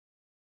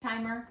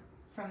Timer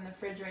from the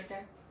fridge right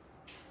there.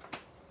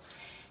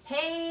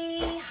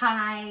 Hey,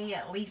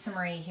 hi, Lisa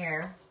Marie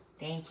here.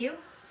 Thank you.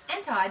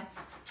 And Todd.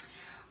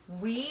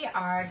 We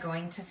are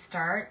going to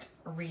start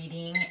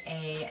reading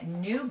a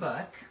new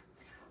book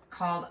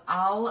called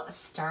I'll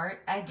Start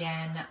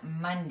Again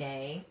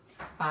Monday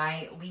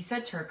by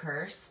Lysa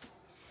Terkeurst.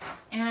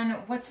 And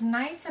what's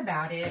nice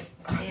about it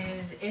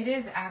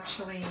is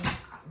actually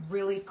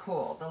really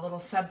cool. The little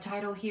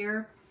subtitle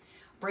here,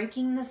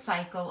 Breaking the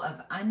Cycle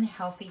of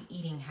Unhealthy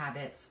Eating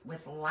Habits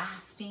with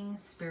Lasting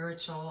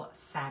Spiritual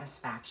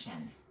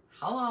Satisfaction.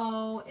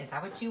 Hello, is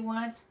that what you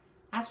want?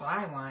 That's what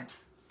I want,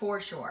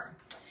 for sure.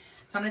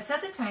 So I'm gonna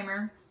set the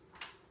timer,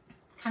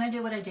 kind of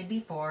do what I did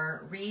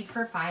before, read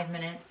for 5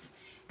 minutes,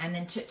 and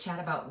then chit chat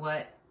about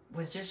what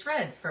was just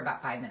read for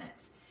about 5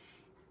 minutes.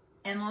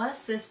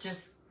 Unless this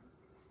just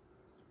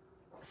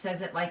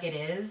says it like it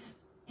is,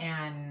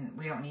 and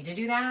we don't need to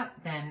do that,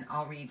 then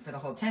I'll read for the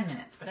whole 10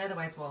 minutes. But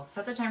otherwise, we'll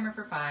set the timer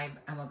for 5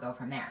 and we'll go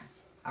from there.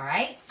 All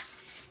right,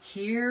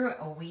 here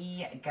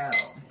we go.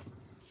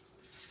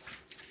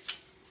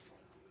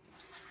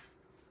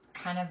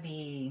 Kind of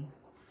the,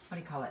 what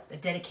do you call it? The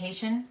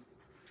dedication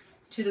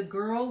to the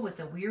girl with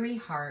the weary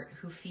heart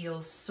who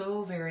feels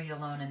so very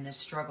alone in this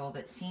struggle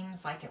that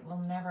seems like it will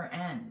never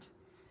end.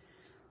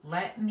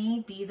 Let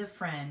me be the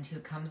friend who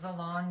comes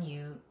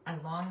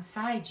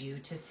alongside you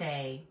to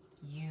say,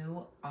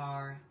 you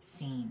are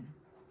seen.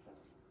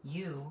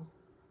 You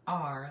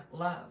are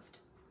loved.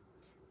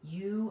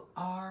 You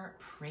are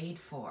prayed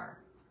for.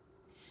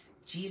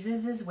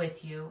 Jesus is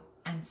with you,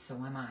 and so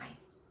am I.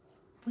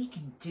 We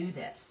can do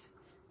this.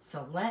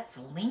 So let's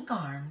link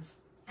arms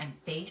and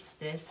face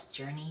this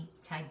journey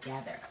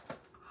together.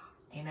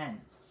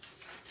 Amen.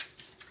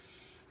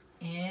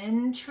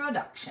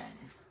 Introduction.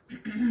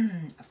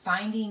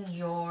 Finding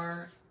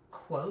your,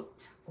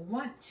 quote,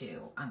 want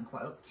to,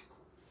 unquote.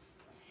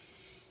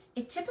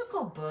 A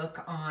typical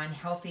book on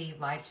healthy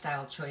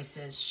lifestyle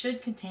choices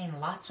should contain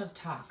lots of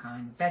talk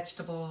on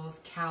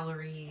vegetables,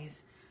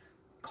 calories,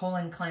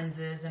 colon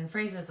cleanses, and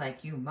phrases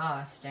like you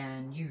must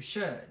and you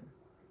should.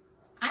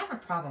 I have a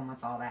problem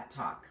with all that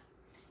talk.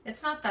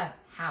 It's not the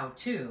how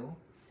to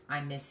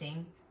I'm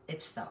missing,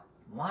 it's the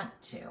want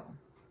to.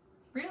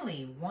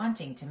 Really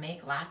wanting to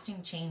make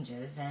lasting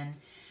changes and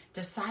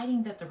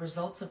deciding that the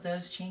results of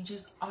those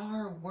changes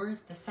are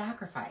worth the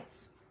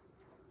sacrifice.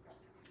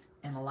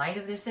 In the light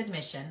of this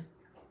admission,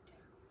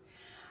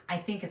 I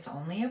think it's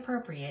only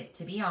appropriate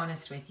to be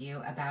honest with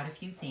you about a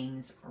few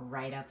things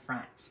right up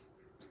front.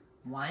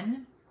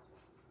 1,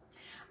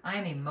 I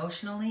am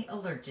emotionally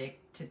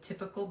allergic to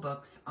typical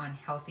books on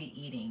healthy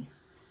eating.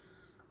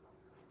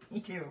 Me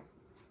too.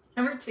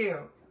 Number 2,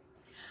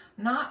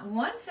 not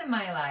once in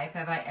my life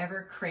have I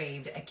ever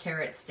craved a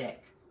carrot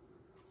stick.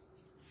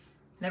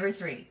 Number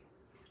 3,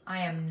 I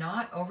am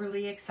not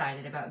overly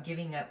excited about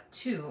giving up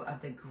 2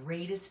 of the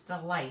greatest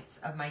delights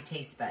of my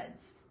taste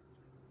buds,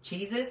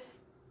 Cheez-Its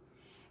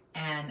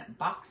and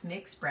box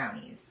mix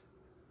brownies.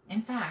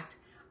 In fact,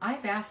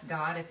 I've asked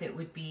God if it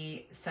would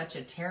be such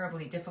a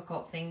terribly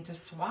difficult thing to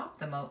swap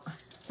the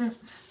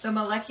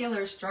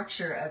molecular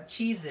structure of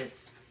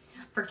Cheez-Its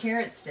for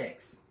carrot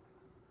sticks.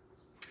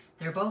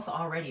 They're both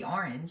already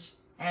orange,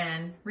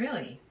 and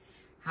really,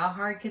 how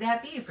hard could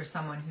that be for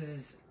someone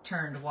who's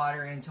turned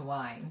water into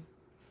wine?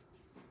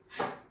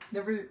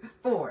 Number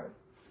 4,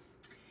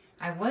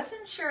 I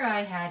wasn't sure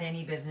I had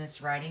any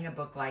business writing a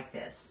book like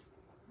this.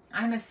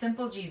 I'm a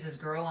simple Jesus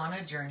girl on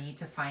a journey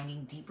to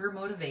finding deeper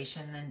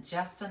motivation than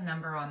just a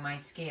number on my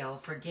scale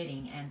for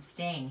getting and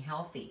staying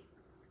healthy.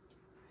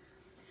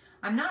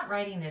 I'm not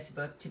writing this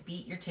book to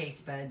beat your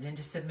taste buds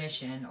into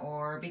submission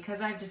or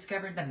because I've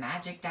discovered the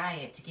magic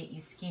diet to get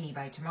you skinny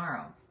by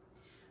tomorrow.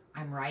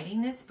 I'm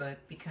writing this book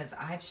because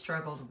I've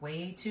struggled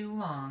way too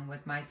long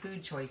with my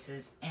food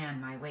choices and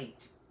my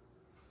weight.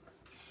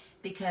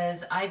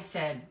 Because I've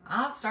said,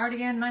 I'll start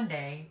again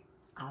Monday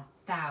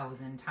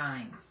 1,000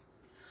 times,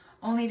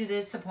 only to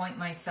disappoint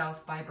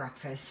myself by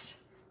breakfast.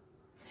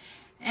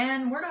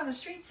 And word on the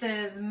street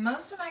says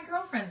most of my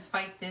girlfriends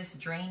fight this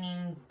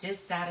draining,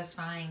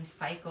 dissatisfying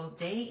cycle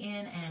day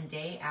in and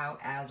day out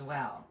as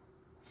well.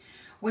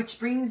 Which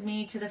brings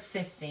me to the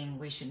 5th thing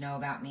we should know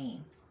about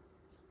me.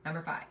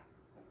 Number 5.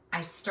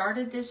 I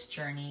started this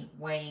journey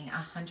weighing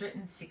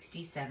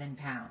 167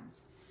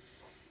 pounds.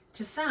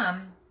 To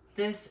some,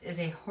 this is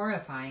a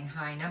horrifying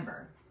high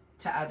number.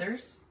 To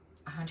others,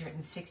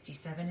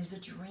 167 is a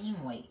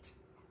dream weight.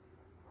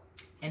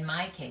 In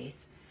my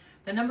case,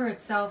 the number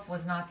itself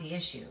was not the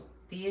issue.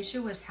 The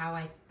issue was how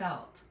I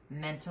felt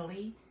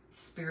mentally,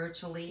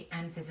 spiritually,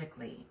 and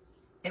physically.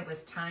 It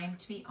was time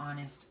to be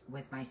honest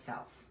with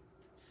myself.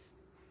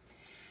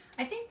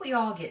 I think we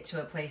all get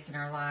to a place in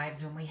our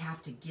lives when we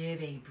have to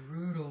give a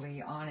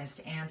brutally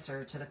honest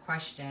answer to the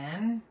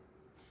question,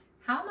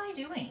 how am I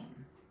doing?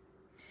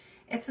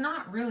 It's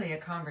not really a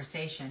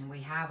conversation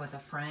we have with a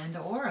friend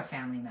or a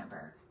family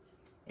member.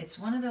 It's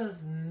one of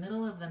those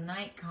middle of the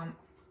night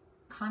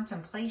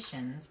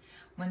contemplations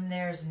when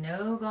there's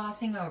no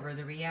glossing over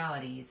the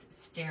realities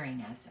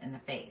staring us in the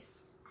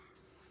face.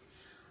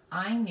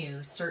 I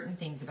knew certain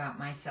things about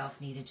myself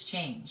needed to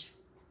change,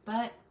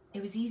 but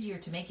it was easier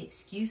to make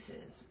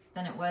excuses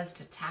than it was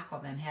to tackle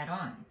them head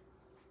on.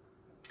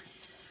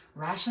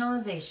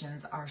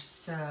 Rationalizations are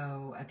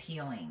so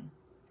appealing.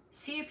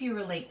 See if you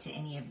relate to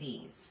any of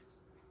these.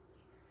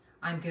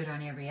 I'm good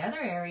on every other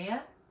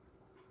area.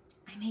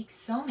 I make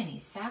so many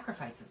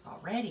sacrifices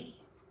already.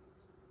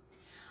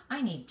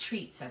 I need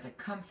treats as a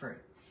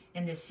comfort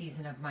in this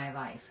season of my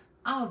life.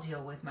 I'll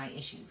deal with my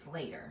issues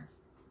later.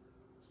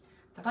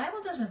 The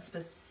Bible doesn't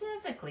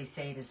specifically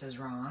say this is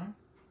wrong.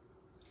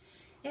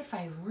 If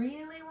I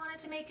really wanted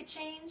to make a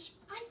change,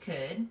 I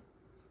could.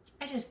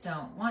 I just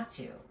don't want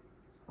to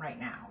right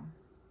now.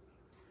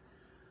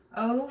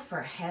 Oh,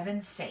 for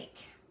heaven's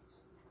sake.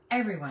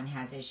 Everyone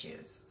has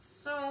issues.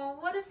 So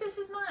what if this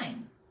is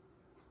mine?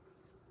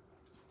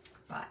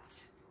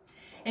 But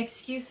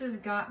excuses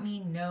got me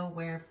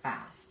nowhere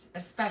fast,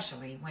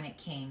 especially when it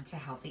came to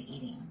healthy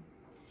eating.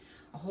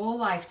 A whole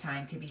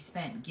lifetime could be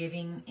spent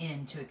giving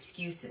in to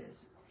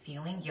excuses,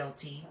 feeling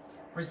guilty,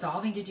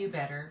 resolving to do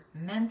better,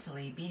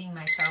 mentally beating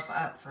myself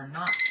up for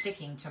not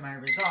sticking to my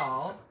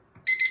resolve,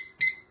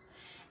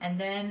 and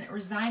then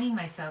resigning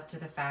myself to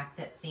the fact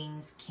that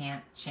things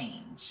can't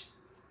change.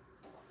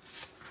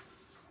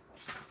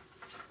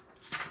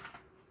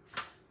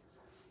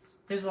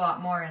 There's a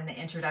lot more in the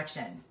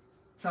introduction.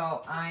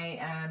 So I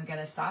am going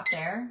to stop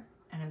there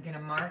and I'm going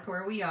to mark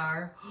where we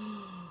are.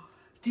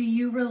 Do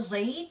you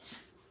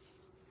relate?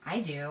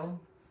 I do.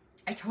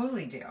 I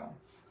totally do.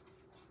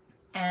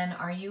 And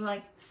are you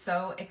like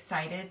so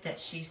excited that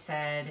she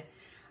said,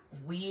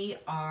 we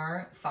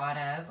are thought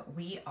of,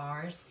 we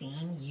are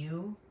seen,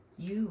 you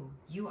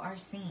are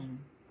seen,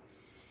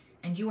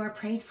 and you are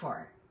prayed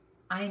for.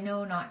 I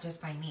know not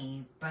just by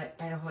me, but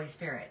by the Holy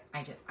Spirit.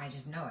 I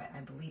just know it.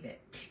 I believe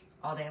it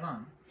all day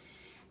long.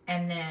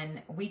 And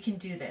then we can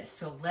do this.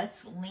 So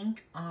let's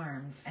link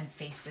arms and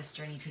face this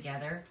journey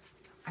together.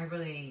 I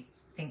really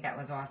think that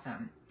was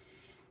awesome.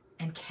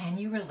 And can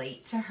you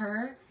relate to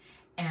her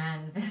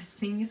and the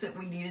things that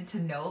we needed to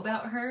know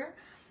about her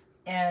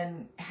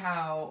and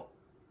how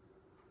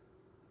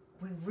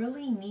we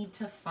really need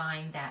to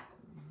find that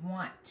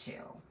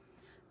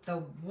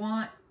the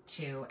want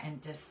to,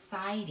 and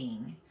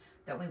deciding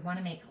that we want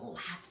to make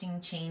lasting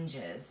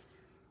changes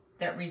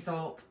that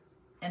result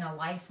in a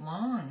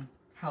lifelong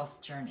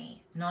health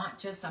journey, not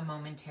just a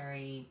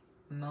momentary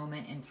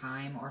moment in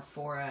time or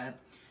for a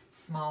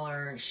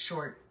smaller,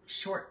 short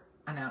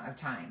amount of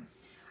time.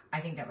 I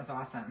think that was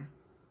awesome.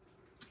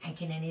 And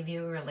can any of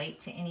you relate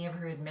to any of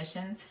her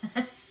admissions?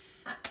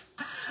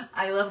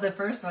 I love the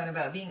first one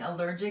about being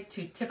allergic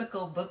to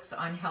typical books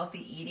on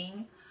healthy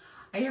eating.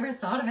 I never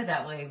thought of it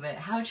that way, but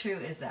how true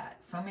is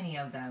that? So many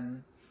of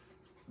them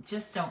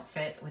just don't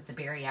fit with the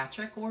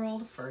bariatric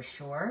world for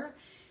sure.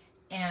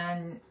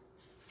 And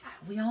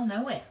we all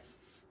know it.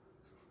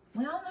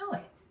 We all know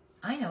it.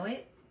 I know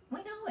it.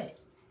 We know it.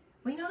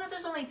 We know that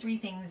there's only 3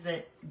 things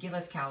that give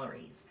us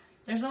calories.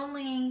 There's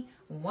only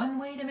one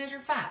way to measure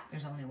fat.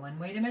 There's only one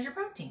way to measure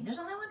protein. There's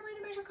only one way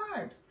to measure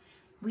carbs.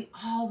 We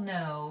all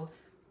know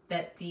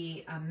that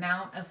the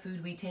amount of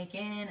food we take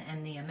in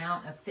and the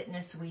amount of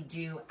fitness we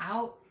do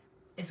out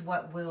is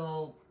what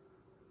will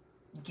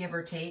give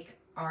or take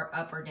our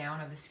up or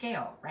down of the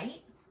scale,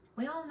 right?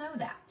 We all know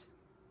that.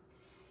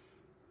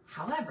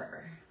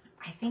 However,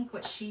 I think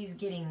what she's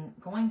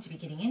going to be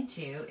getting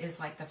into is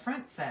like the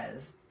front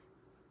says,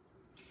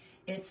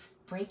 it's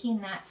breaking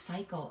that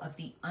cycle of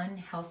the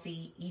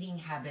unhealthy eating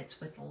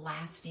habits with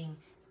lasting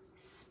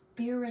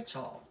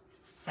spiritual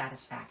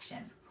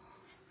satisfaction.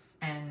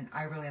 And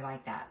I really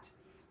like that.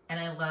 And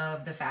I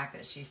love the fact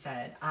that she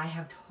said, I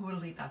have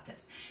totally thought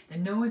this, that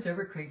no one's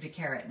ever craved a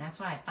carrot. And that's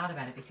why I thought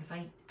about it, because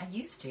I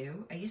used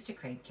to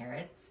crave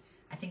carrots.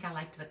 I think I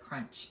liked the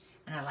crunch,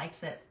 and I liked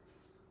that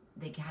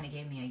they kind of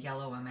gave me a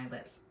yellow on my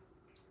lips,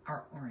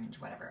 or orange,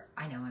 whatever.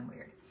 I know I'm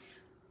weird.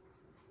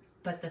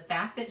 But the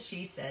fact that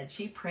she said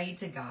she prayed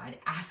to God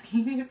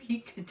asking if he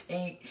could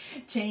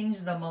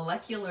change the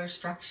molecular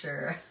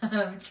structure of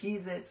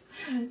Cheez-Its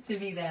to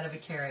be that of a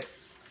carrot,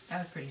 that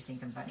was pretty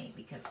stinking funny,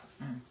 because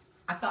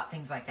I thought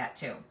things like that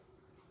too.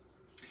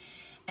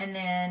 And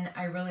then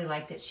I really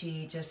like that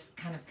she just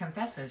kind of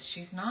confesses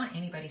she's not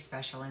anybody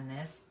special in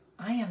this.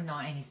 I am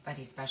not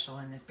anybody special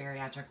in this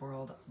bariatric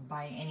world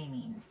by any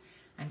means.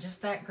 I'm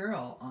just that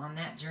girl on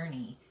that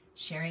journey,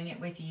 sharing it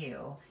with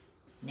you,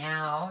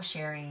 now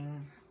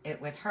sharing it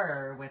with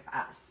her, with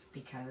us,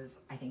 because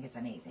I think it's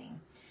amazing.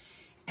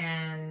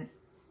 And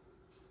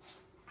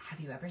have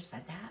you ever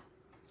said that?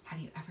 Have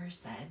you ever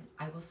said,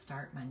 I will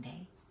start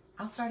Monday?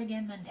 I'll start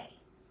again Monday.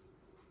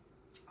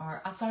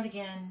 Or I'll start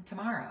again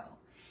tomorrow.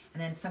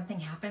 And then something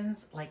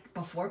happens like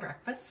before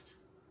breakfast.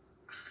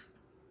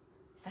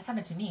 That's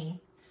happened to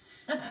me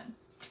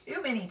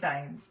too many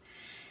times.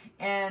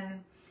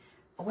 And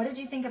what did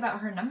you think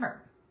about her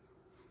number?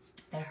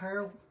 That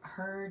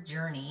her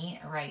journey,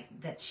 right,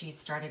 that she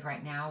started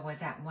right now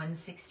was at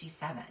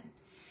 167.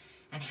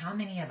 And how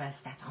many of us,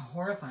 that's a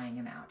horrifying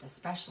amount,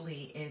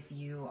 especially if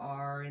you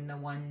are in the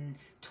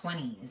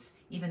 120s,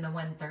 even the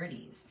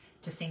 130s.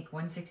 to think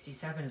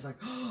 167 is like,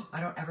 oh, I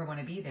don't ever want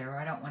to be there, or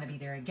I don't want to be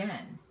there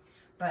again.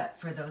 But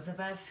for those of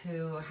us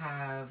who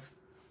have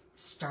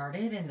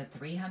started in the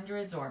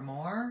 300s or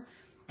more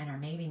and are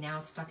maybe now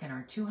stuck in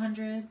our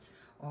 200s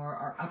or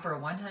our upper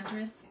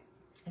 100s,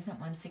 isn't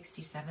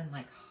 167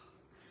 like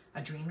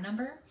a dream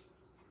number?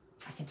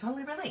 I can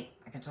totally relate.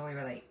 I can totally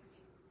relate.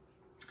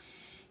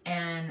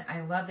 And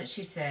I love that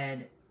she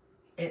said,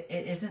 it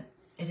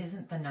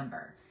isn't the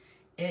number.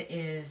 It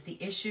is,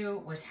 the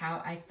issue was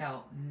how I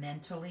felt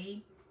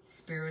mentally,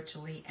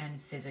 spiritually,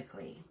 and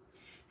physically.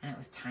 And it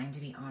was time to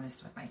be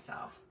honest with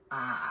myself.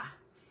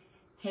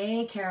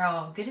 Hey,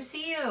 Carol, good to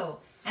see you.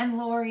 And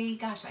Lori,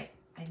 gosh,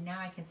 now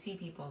I can see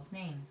people's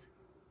names.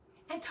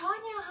 And Tanya,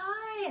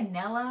 hi. And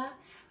Nella.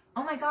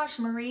 Oh my gosh,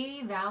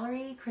 Marie,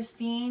 Valerie,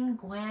 Christine,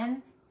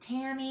 Gwen,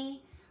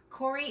 Tammy,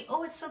 Corey.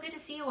 Oh, it's so good to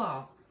see you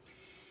all.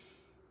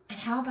 And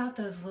how about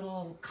those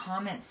little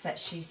comments that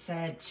she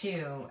said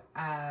too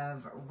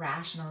of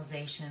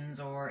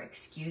rationalizations or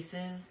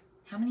excuses?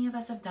 How many of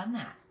us have done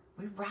that?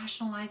 We've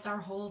rationalized our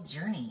whole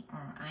journey,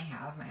 or I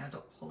have, my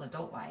whole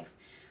adult life,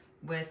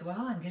 with,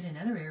 well, I'm good in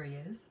other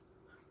areas.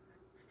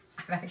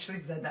 I've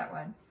actually said that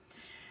one.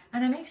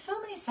 And I make so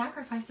many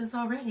sacrifices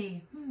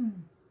already.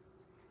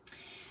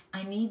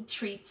 I need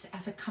treats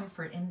as a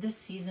comfort in this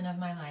season of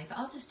my life.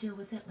 I'll just deal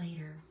with it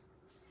later.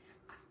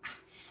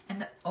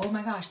 And oh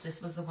my gosh,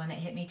 this was the one that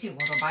hit me too.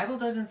 Well, the Bible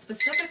doesn't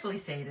specifically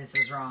say this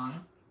is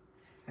wrong.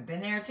 I've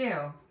been there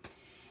too.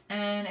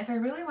 And if I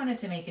really wanted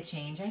to make a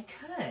change, I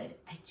could.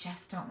 I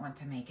just don't want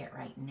to make it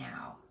right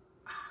now.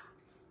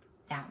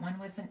 That one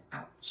was an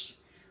ouch.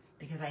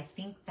 Because I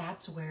think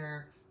that's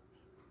where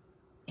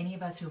any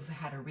of us who've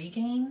had a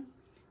regain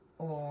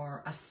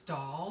or a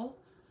stall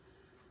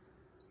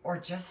or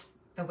just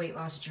the weight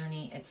loss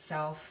journey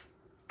itself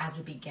as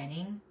a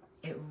beginning,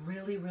 it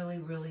really, really,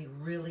 really,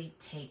 really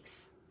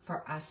takes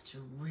for us to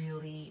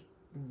really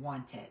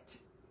want it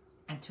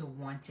and to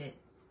want it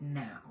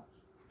now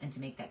and to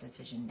make that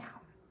decision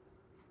now.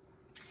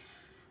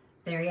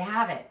 There you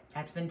have it.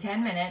 That's been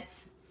 10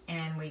 minutes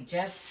and we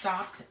just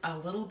stopped a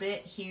little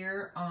bit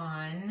here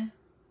on,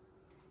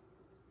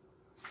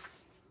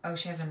 oh,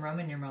 she has some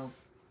Roman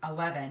numerals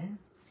 11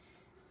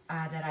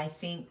 that I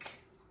think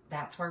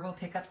that's where we'll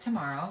pick up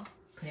tomorrow.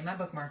 Putting my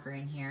bookmarker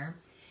in here.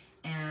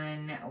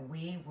 And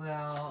we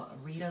will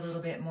read a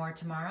little bit more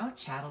tomorrow,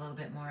 chat a little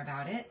bit more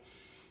about it,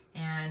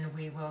 and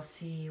we will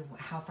see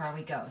how far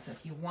we go. So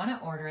if you want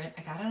to order it,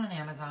 I got it on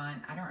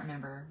Amazon. I don't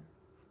remember.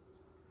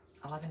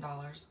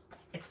 $11.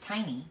 It's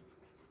tiny.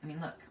 I mean,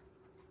 look.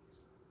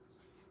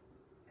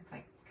 It's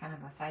like kind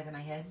of the size of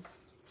my head.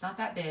 It's not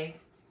that big.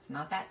 It's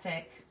not that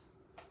thick.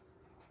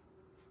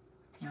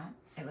 You know,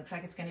 it looks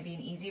like it's going to be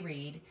an easy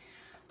read.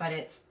 But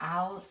it's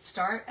I'll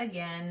Start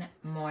Again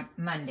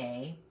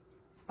Monday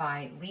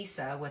by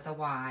Lysa with a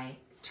Y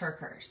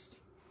Terkeurst.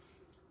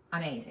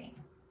 Amazing.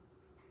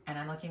 And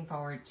I'm looking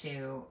forward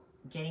to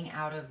getting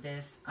out of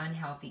this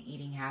unhealthy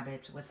eating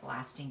habits with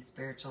lasting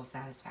spiritual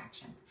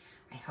satisfaction.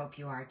 I hope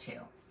you are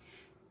too.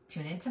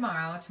 Tune in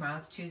tomorrow.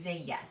 Tomorrow's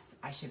Tuesday. Yes,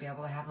 I should be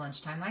able to have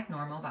lunchtime like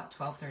normal, about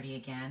 12:30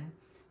 again.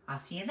 I'll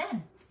see you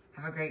then.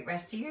 Have a great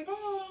rest of your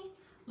day.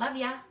 Love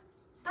ya.